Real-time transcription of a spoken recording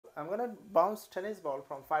I'm going to bounce tennis ball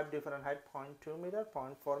from 5 different height, 0.2 meter,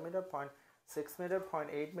 0.4 meter, 0.6 meter,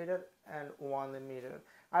 0.8 meter, and 1 meter.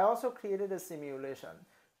 I also created a simulation.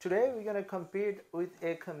 Today we're going to compete with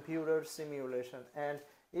a computer simulation, and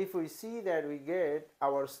if we see that we get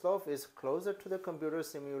our slope is closer to the computer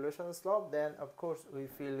simulation slope, then of course we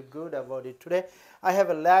feel good about it. Today I have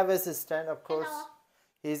a lab assistant, of course. Hello.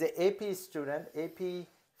 He's an AP student, AP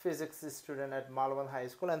physics student at Malvan High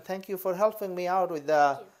School, and thank you for helping me out with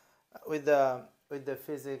the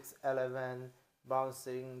physics 11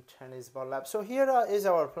 bouncing tennis ball lab. So here is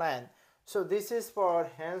our plan. So this is for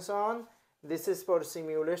hands-on, this is for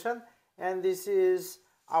simulation, and this is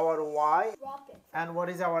our y. Rocket. And what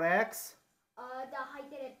is our x? The height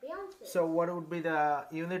that it bounces. So what would be the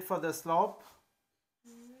unit for the slope?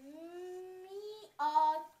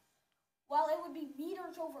 Well, it would be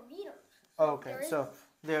meters over meters. Okay, so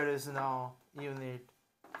there is no unit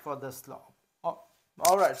for the slope. Oh,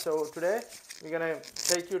 all right, so today we're going to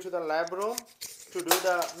take you to the lab room to do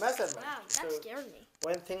the measurement. Wow, that scared me.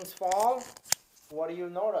 When things fall, what do you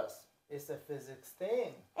notice? It's a physics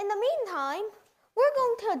thing. In the meantime, we're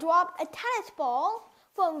going to drop a tennis ball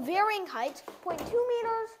from varying heights, 0.2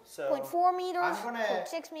 meters, 0.4 meters,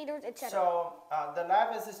 0.6 meters, etc. So the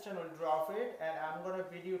lab assistant will drop it, and I'm going to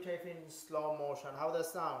videotape in slow motion. How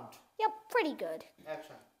does that sound? Yep, pretty good.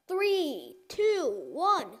 Action. 3, 2,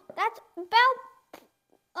 1. That's about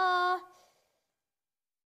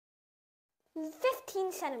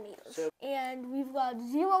 15 centimeters. So, and we've got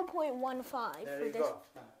 0.15 for this. Go.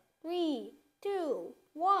 3, 2,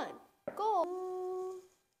 1, go.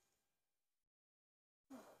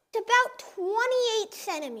 It's about 28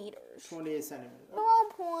 centimeters. 28 centimeters.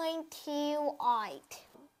 0.28.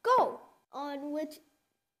 Go. On which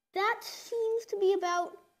that seems to be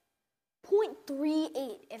about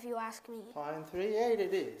 0.38 if you ask me. 0.38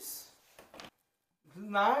 it is.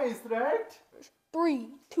 Nice, right? 3,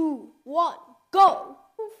 2, 1, go.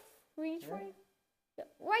 Reach right.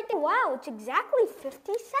 Right there. Wow, it's exactly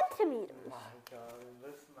 50 centimeters. Oh my God, it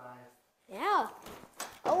looks nice. Yeah.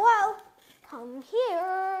 Oh well. Come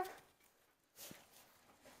here.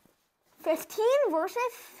 15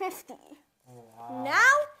 versus 50. Wow.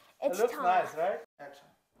 Now it's it looks time. Nice, right? Action.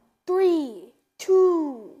 3,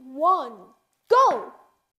 2, 1, go.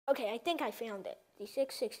 Okay, I think I found it.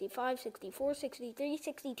 66, 65, 64, 63,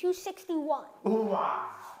 62, 61. Wow.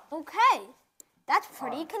 Okay, that's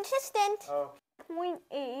pretty consistent. Okay.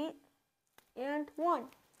 0.8 and 1.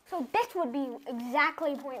 So this would be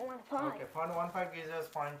exactly 0.15. Okay, 0.15 gives us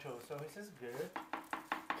 0.2, so this is good.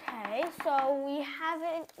 Okay, so we have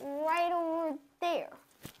it right over there.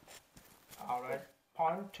 All right,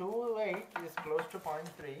 0.28 is close to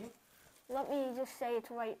 0.3. Let me just say it's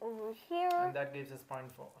right over here. And that gives us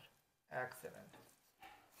 0.4. Excellent.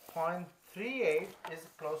 0.38 is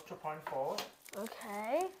close to 0.4.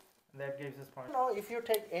 Okay. That gives us 0.4. Now, if you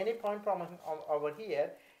take any point from over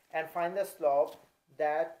here and find the slope,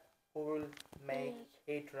 that will make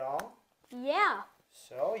it wrong. Yeah.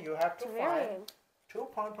 So you have to find 2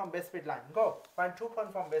 points from base bid line. Go. Find 2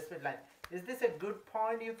 points from base bid line. Is this a good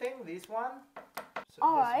point, you think? This one? So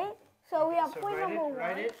all right. So we have point number 1.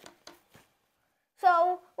 Write it.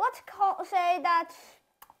 So let's say that's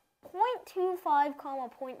 0.25,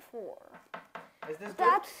 0.4. Is this good?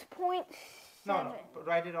 That's 0.7. No.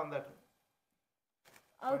 Write it on that.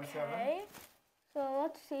 Okay. So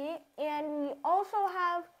let's see. And we also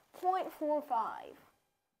have 0.45.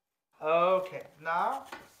 Okay. Now,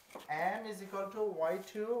 n is equal to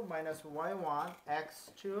y2 minus y1,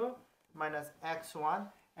 x2 minus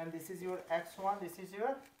x1. And this is your x1, this is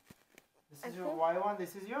your y1,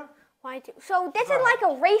 this is your y2. So this is like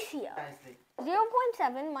a ratio. Nicely.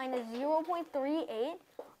 0.7 minus 0.38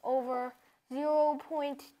 over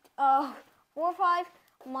 0.45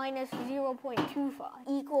 minus 0.25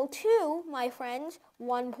 equal to, my friends,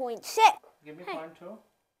 1.6. Give me 0.2.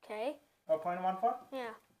 Okay. Or 0.14?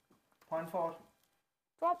 Yeah. 0.4.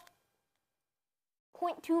 Drop.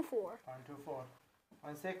 0.24. 0.24.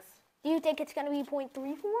 0.6. Do you think it's going to be 0.34? I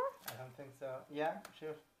don't think so. Yeah,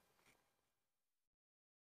 sure.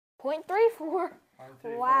 0.34.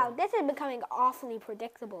 0.34. Wow, this is becoming awfully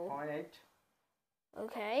predictable. 0.8.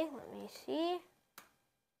 Okay, let me see.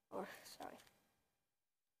 Oh, sorry.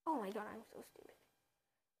 Oh my God, I'm so stupid.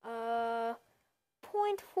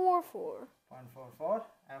 0.44. 0.44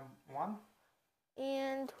 and 1.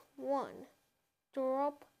 And 1.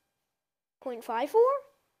 Drop 0.54?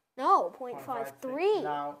 No, 0.53.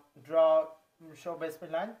 Now show base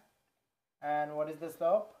bid line. And what is the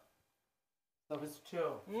slope? Slope is 2.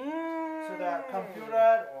 So the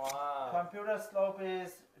computer slope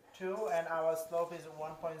is 2 and our slope is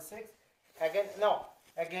 1.6. Again, no,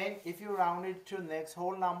 Again, if you round it to next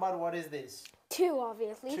whole number, what is this? 2,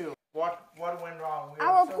 obviously. 2. What went wrong? We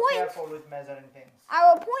Our are so point- careful with measuring things.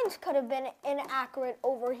 Our points could have been inaccurate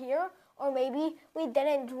over here, or maybe we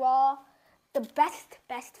didn't draw the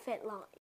best fit line.